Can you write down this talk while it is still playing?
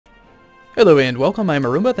Hello and welcome, I'm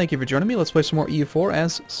Arumba, thank you for joining me. Let's play some more EU4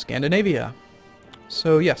 as Scandinavia.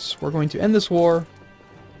 So yes, we're going to end this war,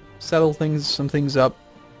 settle some things up,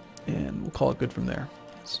 and we'll call it good from there.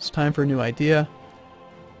 So it's time for a new idea.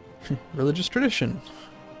 Religious tradition.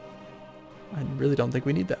 I really don't think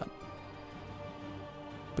we need that.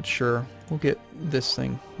 But sure, we'll get this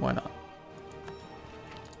thing, why not?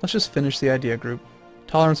 Let's just finish the idea group.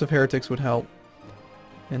 Tolerance of heretics would help.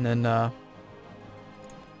 And then,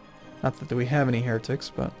 not that we have any heretics,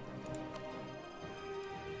 but...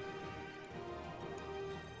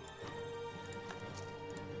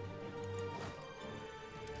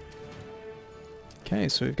 Okay,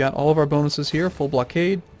 so we've got all of our bonuses here, full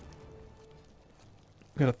blockade.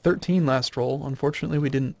 We got a 13 last roll. Unfortunately, we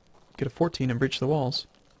didn't get a 14 and breach the walls.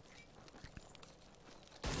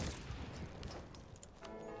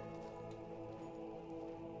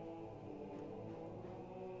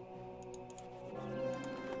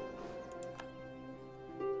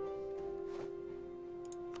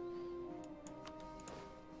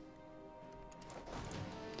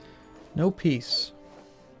 No peace.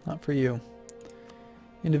 Not for you.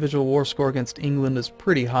 Individual war score against England is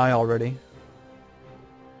pretty high already.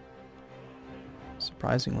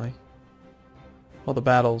 Surprisingly. Well, the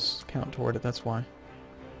battles count toward it, that's why.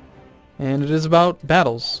 And it is about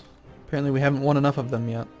battles. Apparently we haven't won enough of them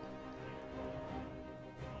yet.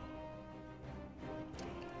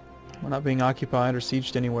 We're not being occupied or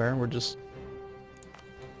sieged anywhere, we're just...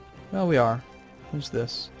 Well, we are. Who's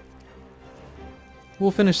this? We'll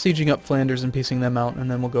finish sieging up Flanders and piecing them out, and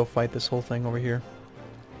then we'll go fight this whole thing over here.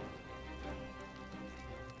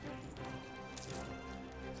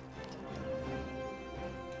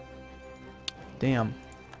 Damn.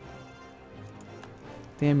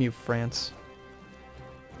 Damn you, France.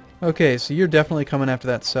 Okay, so you're definitely coming after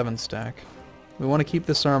that 7 stack. We want to keep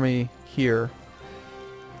this army here.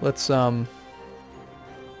 Let's,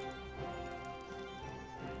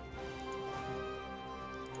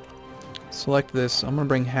 select this. I'm going to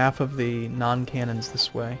bring half of the non-cannons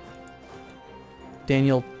this way.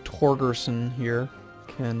 Daniel Torgerson here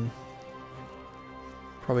can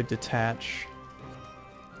probably detach.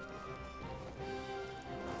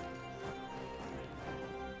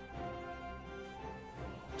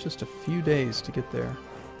 Just a few days to get there.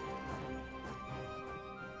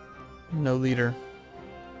 No leader.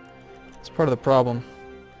 It's part of the problem.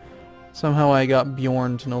 Somehow I got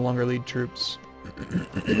Bjorn to no longer lead troops.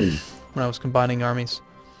 When I was combining armies.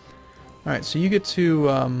 Alright, so you get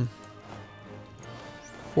to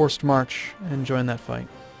forced march and join that fight.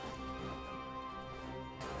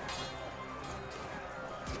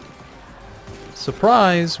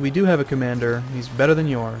 Surprise! We do have a commander. He's better than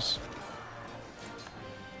yours.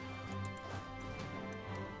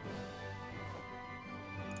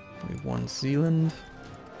 We've won Zealand.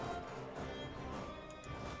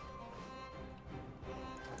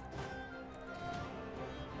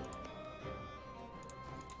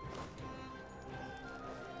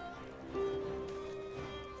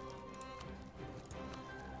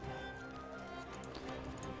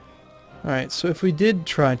 Alright, so if we did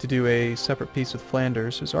try to do a separate peace with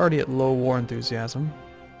Flanders, who's already at low war enthusiasm.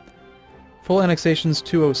 Full annexations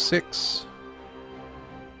 206.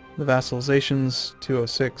 The vassalizations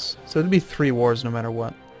 206. So it'd be 3 wars no matter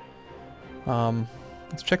what.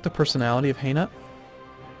 Let's check the personality of Hainaut.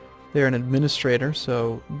 They're an administrator,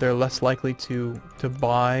 so they're less likely to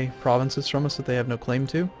buy provinces from us that they have no claim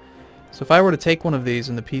to. So if I were to take one of these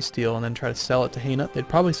in the peace deal and then try to sell it to Hainaut, they'd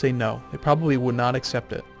probably say no. They probably would not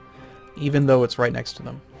accept it, even though it's right next to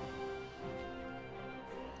them.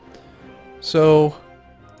 So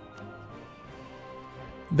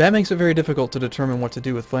that makes it very difficult to determine what to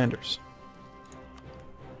do with Flanders.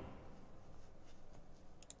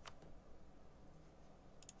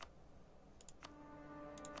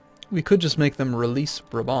 We could just make them release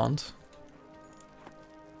Brabant.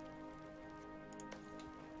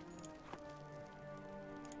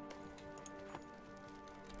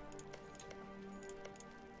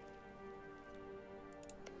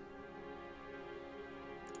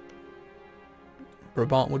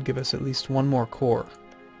 Brabant would give us at least 1 more corps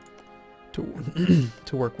to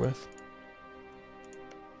to work with.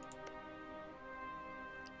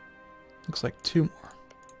 Looks like 2 more.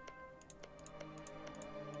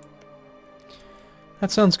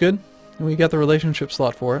 That sounds good. And we got the relationship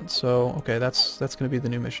slot for it, so okay, that's going to be the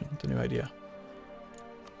new mission, the new idea.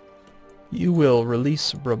 You will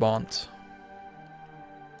release Brabant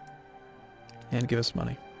and give us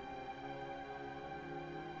money.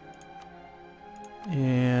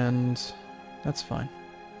 And that's fine.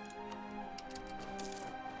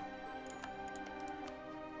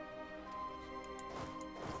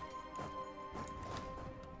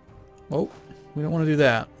 Oh, we don't want to do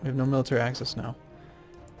that. We have no military access now.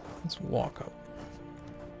 Let's walk up.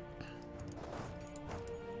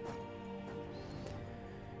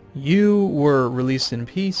 You were released in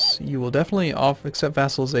peace. You will definitely accept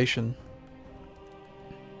vassalization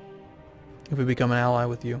if we become an ally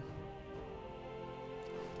with you.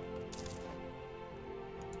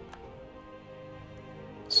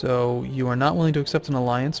 So you are not willing to accept an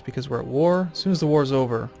alliance because we're at war. As soon as the war is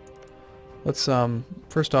over, let's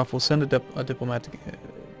first off we'll send a diplomat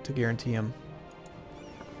to guarantee him.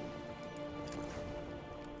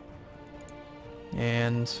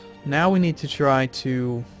 And now we need to try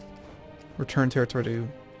to return territory to,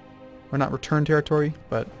 or not return territory,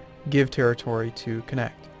 but give territory to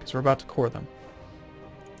Connect, because we're about to core them.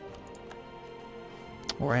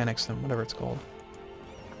 Or annex them, whatever it's called.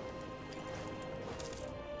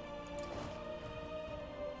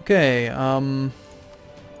 Okay, I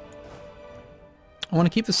want to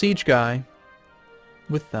keep the siege guy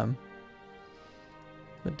with them.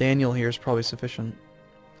 But Daniel here is probably sufficient.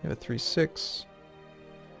 We have a 3-6.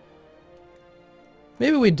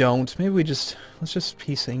 Maybe we don't. Maybe we just... let's just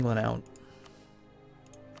piece England out.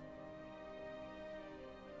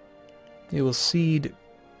 They will cede...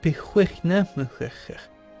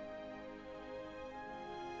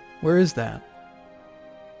 Where is that?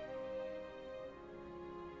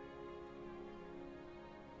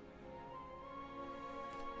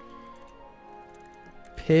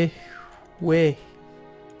 Pehwe.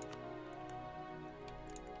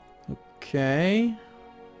 Okay.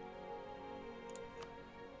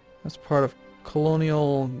 That's part of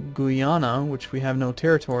colonial Guyana, which we have no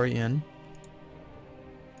territory in.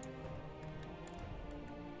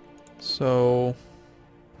 So...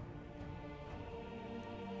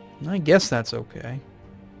 I guess that's okay.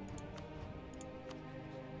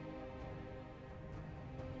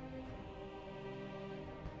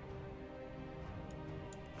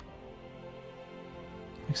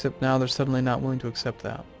 Except now they're suddenly not willing to accept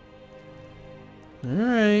that.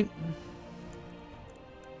 Alright.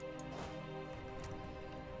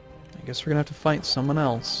 I guess we're gonna have to fight someone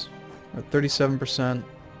else. We're at 37%.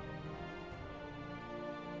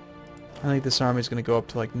 I think this army's gonna go up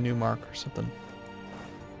to like Newmark or something.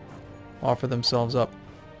 Offer themselves up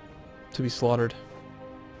to be slaughtered.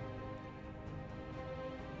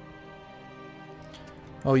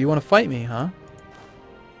 Oh, you want to fight me, huh?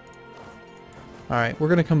 Alright, we're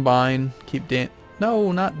gonna combine. Keep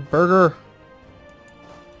No, not Burger!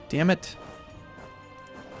 Damn it.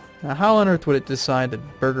 Now, how on earth would it decide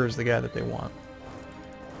that Burger is the guy that they want?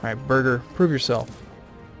 Alright, Burger, prove yourself.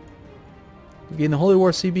 You gain the Holy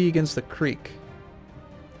War CB against the Creek.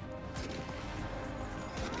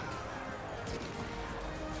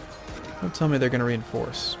 Don't tell me they're going to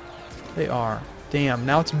reinforce. They are. Damn,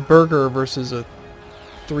 now it's Burger versus a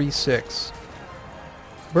 3-6.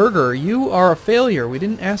 Burger, you are a failure. We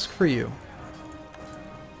didn't ask for you.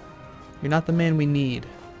 You're not the man we need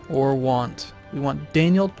or want. We want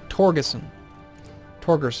Daniel Torgerson.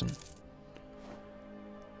 Torgerson.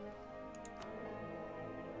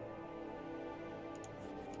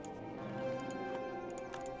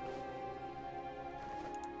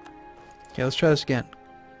 Okay, let's try this again.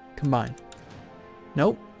 Combine.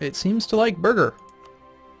 Nope, it seems to like Burger.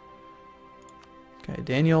 Okay,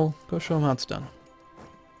 Daniel, go show him how it's done.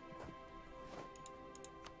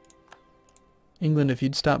 England, if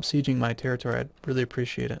you'd stop sieging my territory, I'd really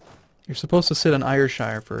appreciate it. You're supposed to sit on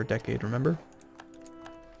Ayrshire for a decade, remember?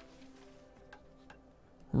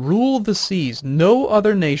 Rule the seas. No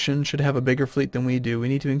other nation should have a bigger fleet than we do. We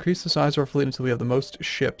need to increase the size of our fleet until we have the most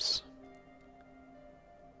ships.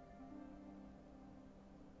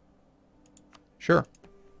 Sure.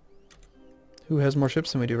 Who has more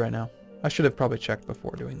ships than we do right now? I should have probably checked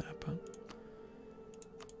before doing that, but...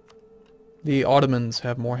 The Ottomans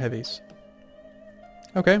have more heavies.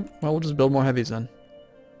 Okay, well, we'll just build more heavies then.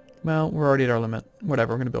 Well, we're already at our limit.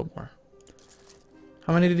 Whatever, we're going to build more.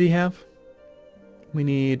 How many did he have? We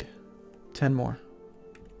need 10 more.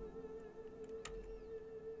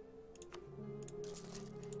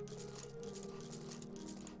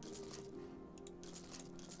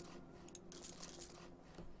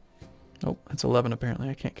 Oh, that's 11 apparently.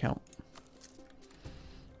 I can't count.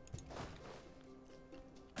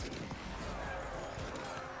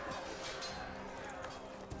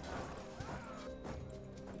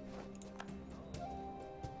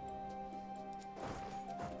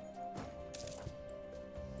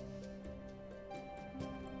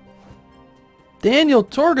 Daniel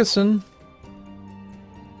Torgerson?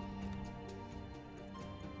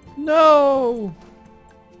 No!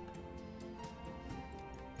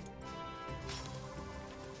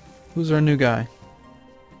 Who's our new guy?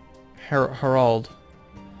 Harald.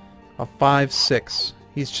 A 5-6.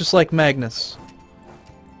 He's just like Magnus.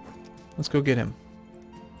 Let's go get him.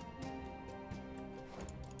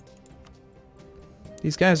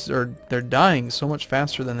 These guys they're dying so much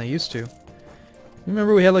faster than they used to.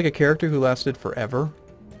 Remember we had like a character who lasted forever?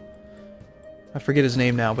 I forget his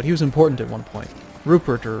name now, but he was important at one point.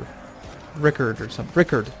 Rupert or Rickard or something.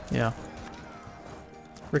 Rickard, yeah.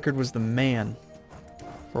 Rickard was the man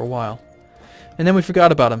for a while. And then we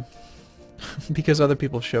forgot about him because other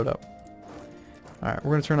people showed up. Alright,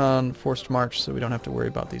 we're going to turn on Forced March so we don't have to worry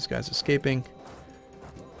about these guys escaping.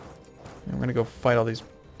 And we're going to go fight all these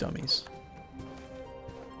dummies.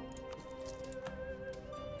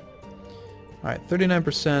 Alright,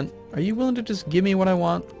 39%. Are you willing to just give me what I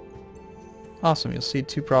want? Awesome, you'll see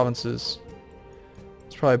 2 provinces.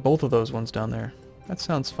 It's probably both of those ones down there. That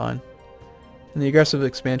sounds fine. And the aggressive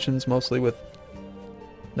expansion's mostly with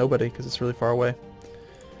nobody, because it's really far away.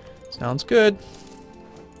 Sounds good.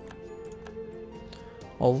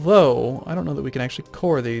 Although, I don't know that we can actually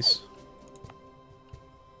core these.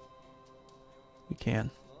 We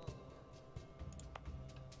can.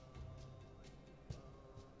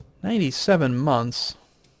 97 months.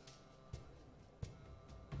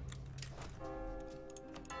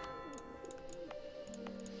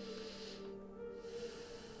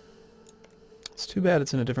 It's too bad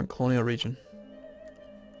it's in a different colonial region.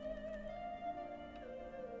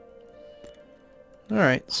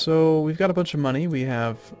 Alright, so we've got a bunch of money. We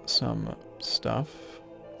have some stuff.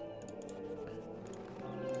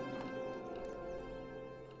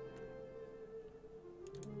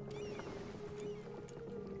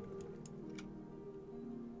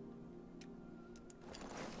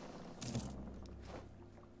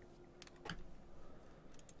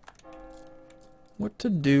 What to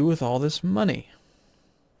do with all this money?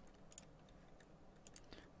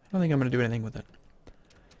 I don't think I'm going to do anything with it.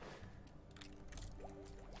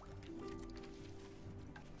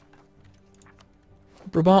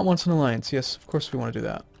 Brabant wants an alliance. Yes, of course we want to do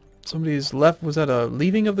that. Somebody's left. Was that a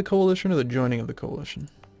leaving of the coalition or the joining of the coalition?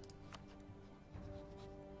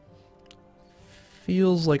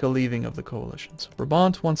 Feels like a leaving of the coalition. So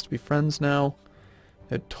Brabant wants to be friends now.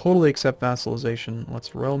 They totally accept vassalization.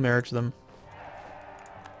 Let's royal marriage them.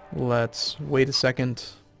 Let's wait a second.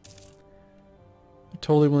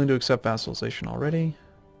 Totally willing to accept vassalization already.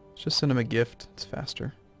 Let's just send him a gift. It's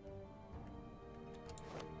faster.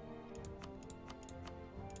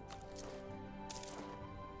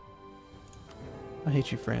 I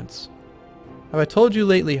hate you, France. Have I told you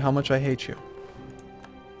lately how much I hate you?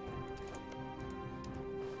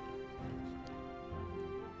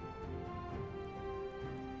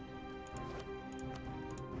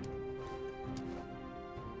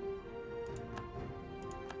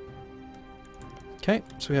 Okay,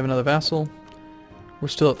 so we have another vassal. We're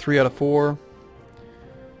still at 3 out of 4.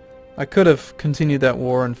 I could have continued that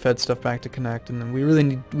war and fed stuff back to Connect, and then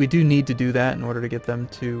we do need to do that in order to get them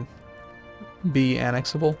to be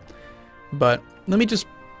annexable. But let me just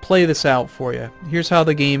play this out for you. Here's how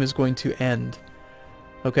the game is going to end.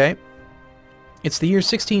 Okay? It's the year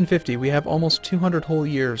 1650. We have almost 200 whole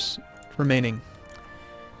years remaining.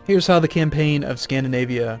 Here's how the campaign of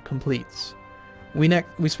Scandinavia completes.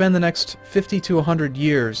 We spend the next 50 to 100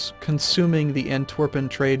 years consuming the Antwerpen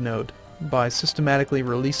trade node by systematically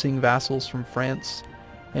releasing vassals from France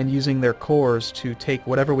and using their cores to take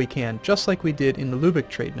whatever we can, just like we did in the Lubeck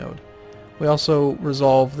trade node. We also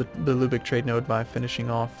resolve the Lubeck trade node by finishing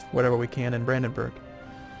off whatever we can in Brandenburg.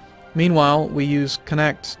 Meanwhile, we use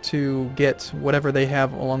Connect to get whatever they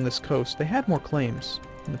have along this coast. They had more claims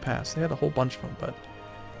in the past. They had a whole bunch of them, but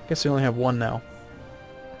I guess they only have one now.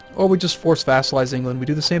 Or we just force vassalize England. We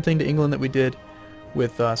do the same thing to England that we did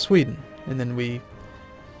with Sweden. And then we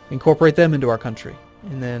incorporate them into our country.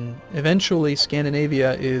 And then eventually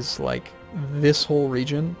Scandinavia is like this whole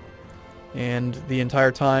region. And the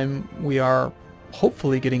entire time we are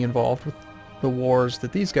hopefully getting involved with the wars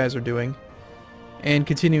that these guys are doing. And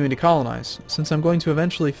continuing to colonize. Since I'm going to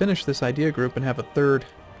eventually finish this idea group and have a third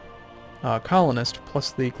colonist,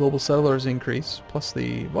 plus the global settlers increase, plus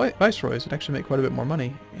the viceroys would actually make quite a bit more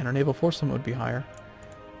money, and our naval force limit would be higher.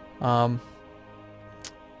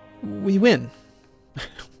 We win.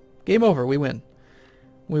 Game over, we win.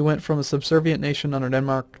 We went from a subservient nation under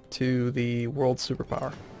Denmark to the world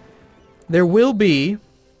superpower. There will be,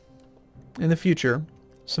 in the future,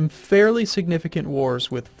 some fairly significant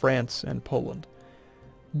wars with France and Poland.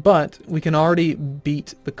 But we can already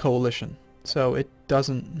beat the coalition, so it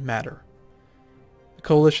doesn't matter. The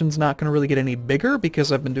coalition's not going to really get any bigger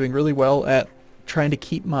because I've been doing really well at trying to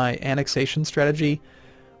keep my annexation strategy.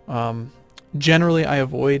 Generally, I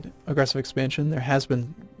avoid aggressive expansion. There has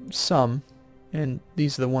been some, and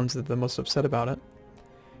these are the ones that are the most upset about it.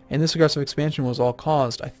 And this aggressive expansion was all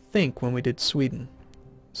caused, I think, when we did Sweden.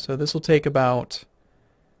 So this will take about,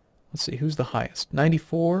 let's see, who's the highest?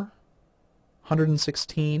 94?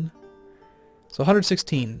 116? So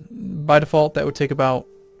 116. By default, that would take about,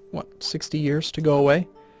 what, 60 years to go away?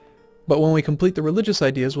 But when we complete the religious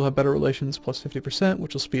ideas, we'll have better relations plus 50%,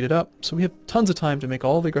 which will speed it up. So we have tons of time to make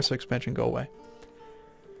all the aggressive expansion go away.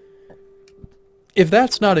 If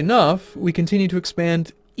that's not enough, we continue to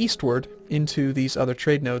expand eastward into these other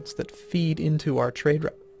trade nodes that feed into our trade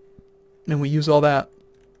route. And we use all that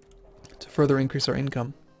to further increase our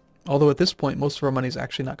income. Although at this point, most of our money is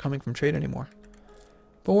actually not coming from trade anymore.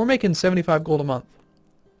 But we're making 75 gold a month.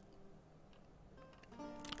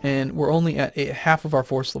 And we're only at half of our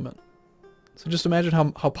force limit. So just imagine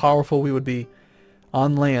how powerful we would be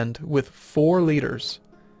on land with 4 leaders.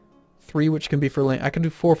 3 which can be for land. I can do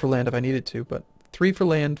 4 for land if I needed to, but 3 for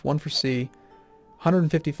land, 1 for sea,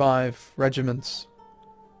 155 regiments,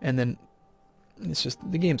 and then it's just,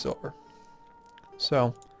 the game's over.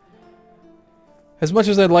 So, as much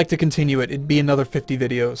as I'd like to continue it, it'd be another 50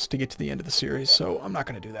 videos to get to the end of the series, so I'm not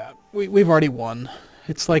going to do that. We've already won.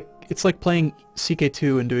 It's like playing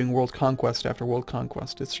CK2 and doing World Conquest after World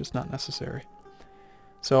Conquest. It's just not necessary.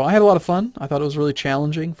 So I had a lot of fun. I thought it was really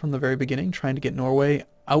challenging from the very beginning, trying to get Norway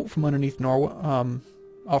out from underneath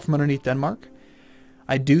Denmark.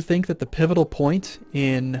 I do think that the pivotal point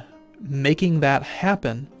in making that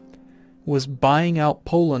happen was buying out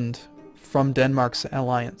Poland from Denmark's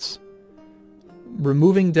alliance.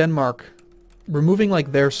 Removing Denmark, removing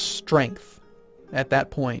like their strength at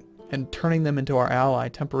that point and turning them into our ally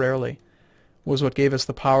temporarily was what gave us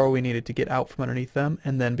the power we needed to get out from underneath them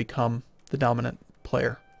and then become the dominant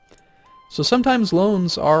player. So sometimes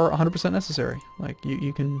loans are 100% necessary. Like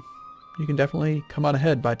you can definitely come out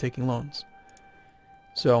ahead by taking loans.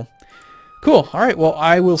 So, cool. Alright, well,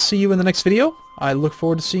 I will see you in the next video. I look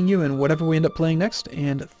forward to seeing you in whatever we end up playing next,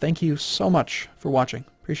 and thank you so much for watching.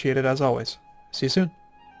 Appreciate it as always. See you soon.